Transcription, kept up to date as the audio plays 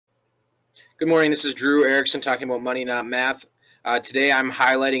Good morning. This is Drew Erickson talking about money, not math. Today I'm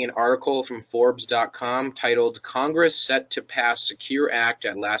highlighting an article from Forbes.com titled Congress Set to Pass Secure Act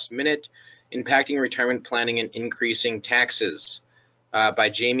at Last Minute, Impacting Retirement Planning and Increasing Taxes by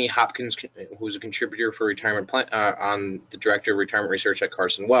Jamie Hopkins, who's a contributor for retirement plan on the Director of Retirement Research at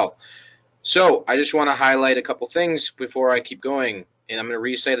Carson Wealth. So I just want to highlight a couple things before I keep going, and I'm going to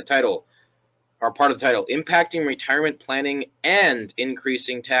re-say the title. Are part of the title, impacting retirement planning and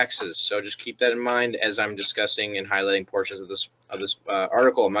increasing taxes. So just keep that in mind as I'm discussing and highlighting portions of this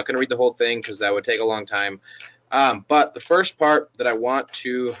article. I'm not going to read the whole thing because that would take a long time. But the first part that I want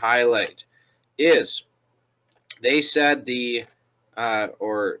to highlight is they said he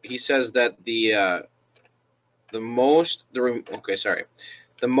says that the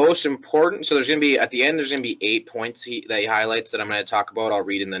most important, so there's going to be, at the end, there's going to be 8 points that he highlights that I'm going to talk about. I'll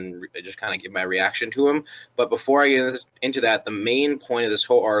read and then just kind of give my reaction to him. But before I get into that, the main point of this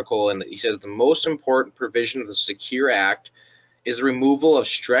whole article, and he says the most important provision of the Secure Act is the removal of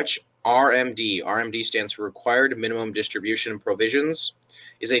stretch RMD. RMD stands for Required Minimum Distribution Provisions,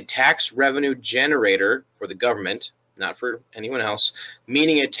 is a tax revenue generator for the government, not for anyone else,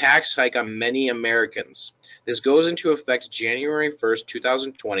 meaning a tax hike on many Americans. This goes into effect January 1st,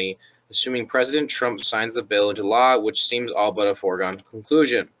 2020, assuming President Trump signs the bill into law, which seems all but a foregone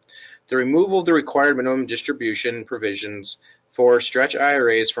conclusion. The removal of the required minimum distribution provisions for stretch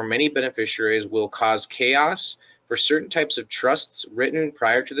IRAs for many beneficiaries will cause chaos for certain types of trusts written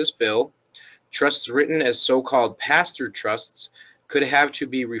prior to this bill. Trusts written as so-called pass-through trusts could have to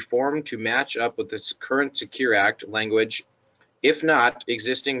be reformed to match up with the current Secure Act language. If not,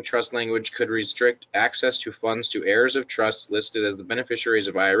 existing trust language could restrict access to funds to heirs of trusts listed as the beneficiaries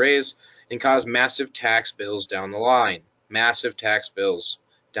of IRAs and cause massive tax bills down the line. Massive tax bills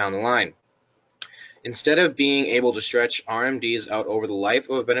down the line. Instead of being able to stretch RMDs out over the life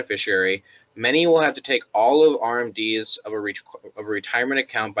of a beneficiary, many will have to take all of RMDs of a retirement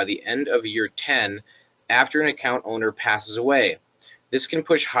account by the end of year 10 after an account owner passes away. This can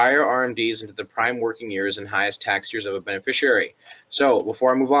push higher RMDs into the prime working years and highest tax years of a beneficiary. So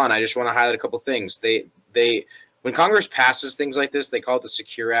before I move on, I just want to highlight a couple things. When Congress passes things like this, they call it the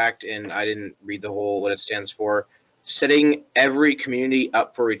Secure Act, and I didn't read the whole what it stands for. Setting every community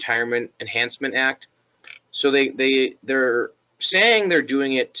up for Retirement Enhancement Act. So they're saying they're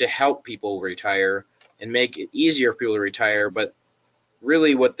doing it to help people retire and make it easier for people to retire, but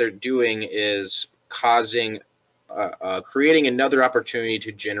really what they're doing is creating another opportunity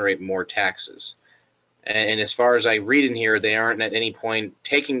to generate more taxes. And as far as I read in here, they aren't at any point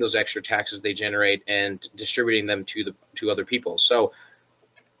taking those extra taxes they generate and distributing them to other people. So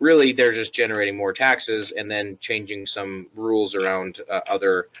really, they're just generating more taxes and then changing some rules around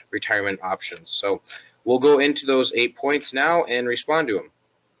other retirement options. So we'll go into those 8 points now and respond to them.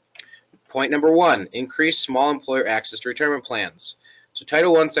 Point number 1, increase small employer access to retirement plans. So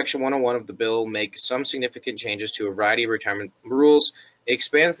Title I, Section 101 of the bill makes some significant changes to a variety of retirement rules. It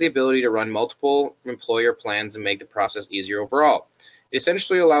expands the ability to run multiple employer plans and make the process easier overall. It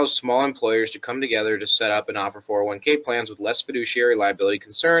essentially allows small employers to come together to set up and offer 401k plans with less fiduciary liability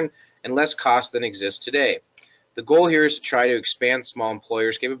concern and less cost than exists today. The goal here is to try to expand small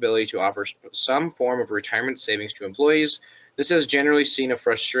employers' capability to offer some form of retirement savings to employees. This has generally seen a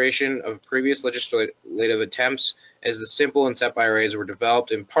frustration of previous legislative attempts, as the simple and SEP IRAs were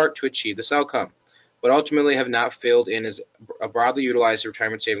developed in part to achieve this outcome, but ultimately have not failed in as a broadly utilized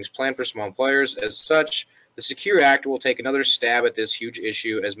retirement savings plan for small employers. As such, the Secure Act will take another stab at this huge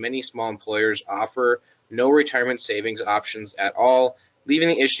issue, as many small employers offer no retirement savings options at all, leaving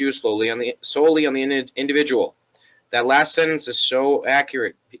the issue solely on the individual. That last sentence is so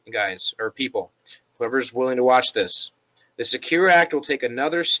accurate, guys, or people, whoever's willing to watch this. The Secure Act will take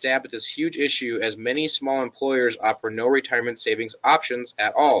another stab at this huge issue, as many small employers offer no retirement savings options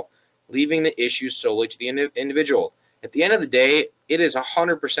at all, leaving the issue solely to the individual. At the end of the day, it is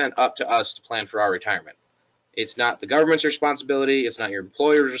 100% up to us to plan for our retirement. It's not the government's responsibility. It's not your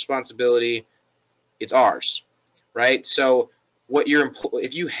employer's responsibility. It's ours, right? So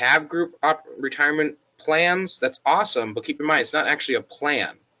if you have group retirement plans, that's awesome, but keep in mind, it's not actually a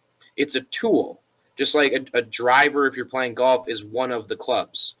plan. It's a tool. Just like a driver, if you're playing golf, is one of the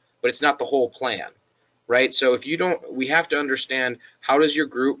clubs, but it's not the whole plan, right? So we have to understand, how does your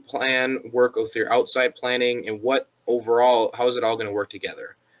group plan work with your outside planning, and how is it all going to work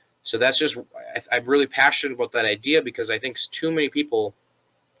together? So that's just, I'm really passionate about that idea, because I think too many people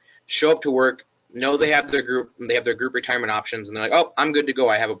show up to work, know they have their group retirement options, and they're like, oh, I'm good to go,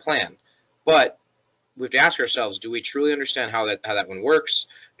 I have a plan. But we have to ask ourselves, do we truly understand how that one works?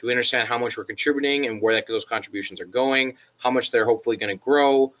 Do we understand how much we're contributing and where those contributions are going, how much they're hopefully going to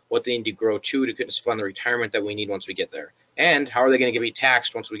grow, what they need to grow to fund the retirement that we need once we get there, and how are they going to be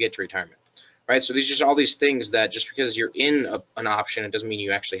taxed once we get to retirement, right? So these are just all these things that just because you're in an option, it doesn't mean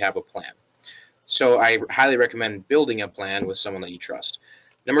you actually have a plan. So I highly recommend building a plan with someone that you trust.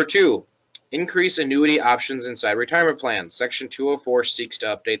 Number 2, increase annuity options inside retirement plans. Section 204 seeks to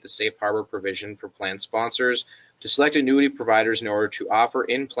update the safe harbor provision for plan sponsors to select annuity providers in order to offer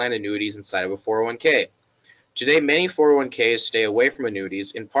in-plan annuities inside of a 401k. Today, many 401ks stay away from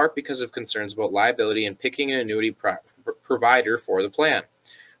annuities, in part because of concerns about liability and picking an annuity provider for the plan.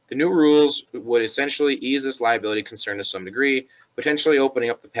 The new rules would essentially ease this liability concern to some degree, potentially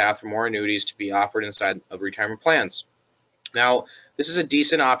opening up the path for more annuities to be offered inside of retirement plans. Now, this is a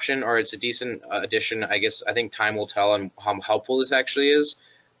decent option, or it's a decent addition. I think time will tell on how helpful this actually is.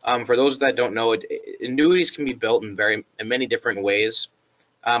 For those that don't know, annuities can be built in many different ways,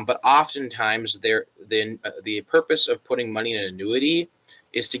 but oftentimes the purpose of putting money in an annuity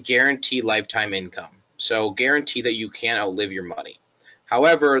is to guarantee lifetime income. So guarantee that you can't outlive your money.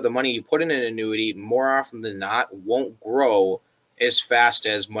 However, the money you put in an annuity more often than not won't grow as fast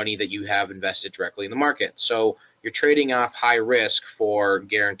as money that you have invested directly in the market. So you're trading off high risk for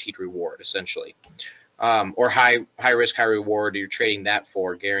guaranteed reward, essentially. Or high risk, high reward, you're trading that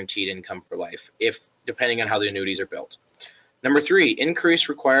for guaranteed income for life, depending on how the annuities are built. Number 3, increase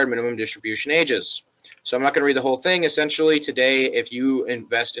required minimum distribution ages. So I'm not going to read the whole thing. Essentially, today, if you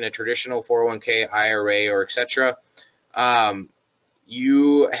invest in a traditional 401k, IRA, or etc.,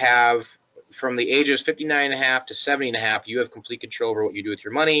 you have from the ages 59.5 to 70.5, you have complete control over what you do with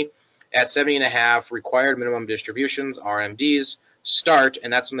your money. At 70.5, required minimum distributions, RMDs, start,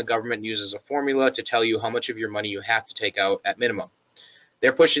 and that's when the government uses a formula to tell you how much of your money you have to take out at minimum.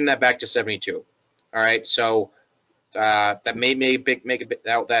 They're pushing that back to 72. All right, so that may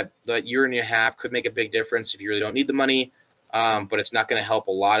that year and a half could make a big difference if you really don't need the money, but it's not going to help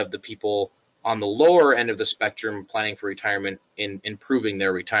a lot of the people on the lower end of the spectrum planning for retirement in improving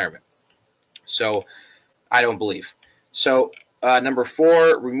their retirement. So I don't believe. So number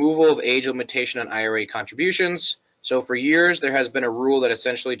 4, removal of age limitation on IRA contributions. So for years, there has been a rule that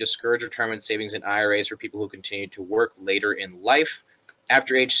essentially discouraged retirement savings in IRAs for people who continue to work later in life.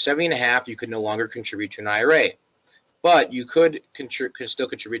 After age 70.5, you could no longer contribute to an IRA, but you could still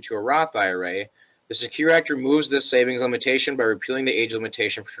contribute to a Roth IRA. The Secure Act removes this savings limitation by repealing the age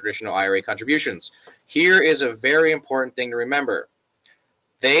limitation for traditional IRA contributions. Here is a very important thing to remember.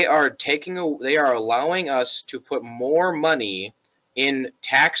 They are allowing us to put more money in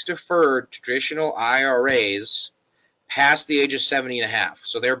tax-deferred traditional IRAs past the age of 70.5.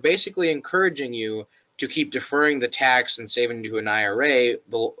 So they're basically encouraging you to keep deferring the tax and saving into an IRA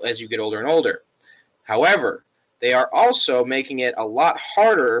as you get older and older. However, they are also making it a lot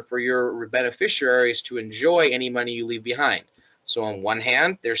harder for your beneficiaries to enjoy any money you leave behind. So on one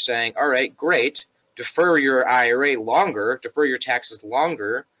hand, they're saying, all right, great, defer your IRA longer, defer your taxes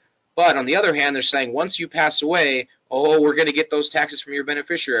longer. But on the other hand, they're saying once you pass away, oh, we're going to get those taxes from your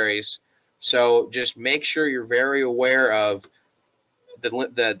beneficiaries. So just make sure you're very aware of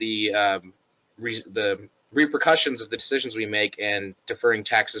the repercussions of the decisions we make and deferring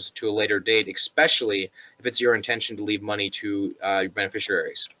taxes to a later date, especially if it's your intention to leave money to your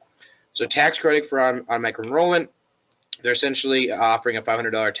beneficiaries. So tax credit for automatic enrollment. They're essentially offering a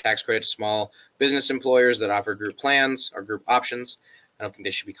 $500 tax credit to small business employers that offer group plans or group options. I don't think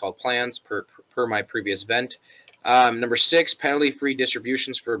they should be called plans per my previous vent. Number 6, penalty-free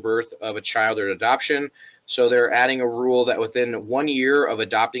distributions for birth of a child or adoption. So they're adding a rule that within 1 year of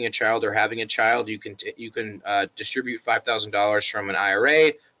adopting a child or having a child, you can distribute $5,000 from an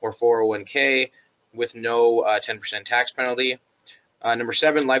IRA or 401k with no 10% tax penalty. Number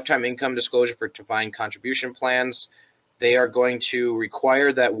 7, lifetime income disclosure for defined contribution plans. They are going to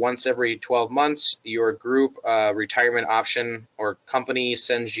require that once every 12 months, your group retirement option or company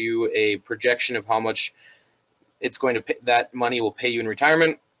sends you a projection of how much it's going to pay, that money will pay you in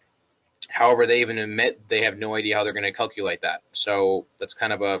retirement. However, they even admit they have no idea how they're going to calculate that. So that's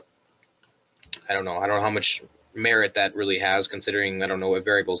kind of I don't know how much merit that really has, considering I don't know what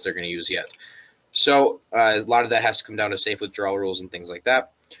variables they're going to use yet. So a lot of that has to come down to safe withdrawal rules and things like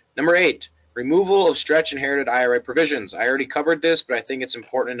that. Number 8, removal of stretch inherited IRA provisions. I already covered this, but I think it's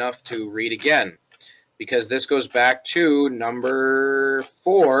important enough to read again, because this goes back to number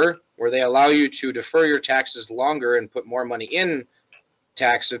 4, where they allow you to defer your taxes longer and put more money in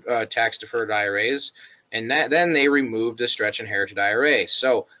tax deferred IRAs, and then they removed the stretch inherited IRA.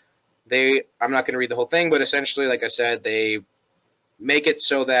 So I'm not going to read the whole thing, but essentially, like I said, they make it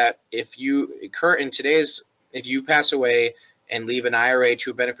so that if you pass away and leave an IRA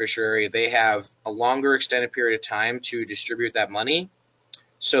to a beneficiary, they have a longer extended period of time to distribute that money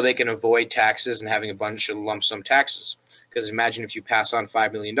so they can avoid taxes and having a bunch of lump sum taxes. Because imagine if you pass on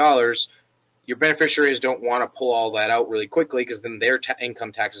 $5 million, your beneficiaries don't want to pull all that out really quickly because then their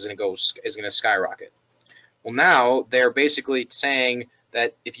income tax is going to skyrocket. Well, now they're basically saying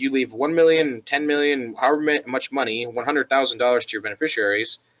that if you leave $1 million, $10 million, however much money, $100,000 to your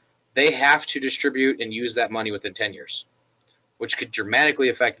beneficiaries, they have to distribute and use that money within 10 years, which could dramatically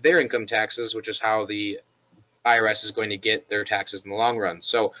affect their income taxes, which is how the IRS is going to get their taxes in the long run.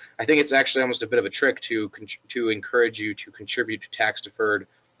 So I think it's actually almost a bit of a trick to encourage you to contribute to tax-deferred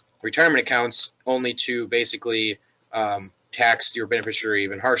retirement accounts, only to basically tax your beneficiary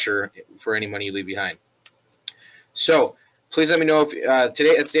even harsher for any money you leave behind. So please let me know if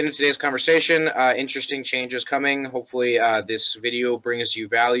today, that's the end of today's conversation. Interesting changes coming. Hopefully this video brings you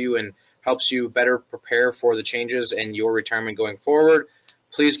value and helps you better prepare for the changes in your retirement going forward.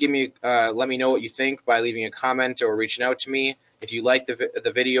 Please give me, let me know what you think by leaving a comment or reaching out to me. If you like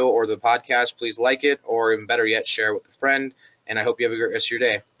the video or the podcast, please like it, or even better yet, share it with a friend. And I hope you have a great rest of your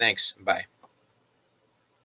day. Thanks. Bye.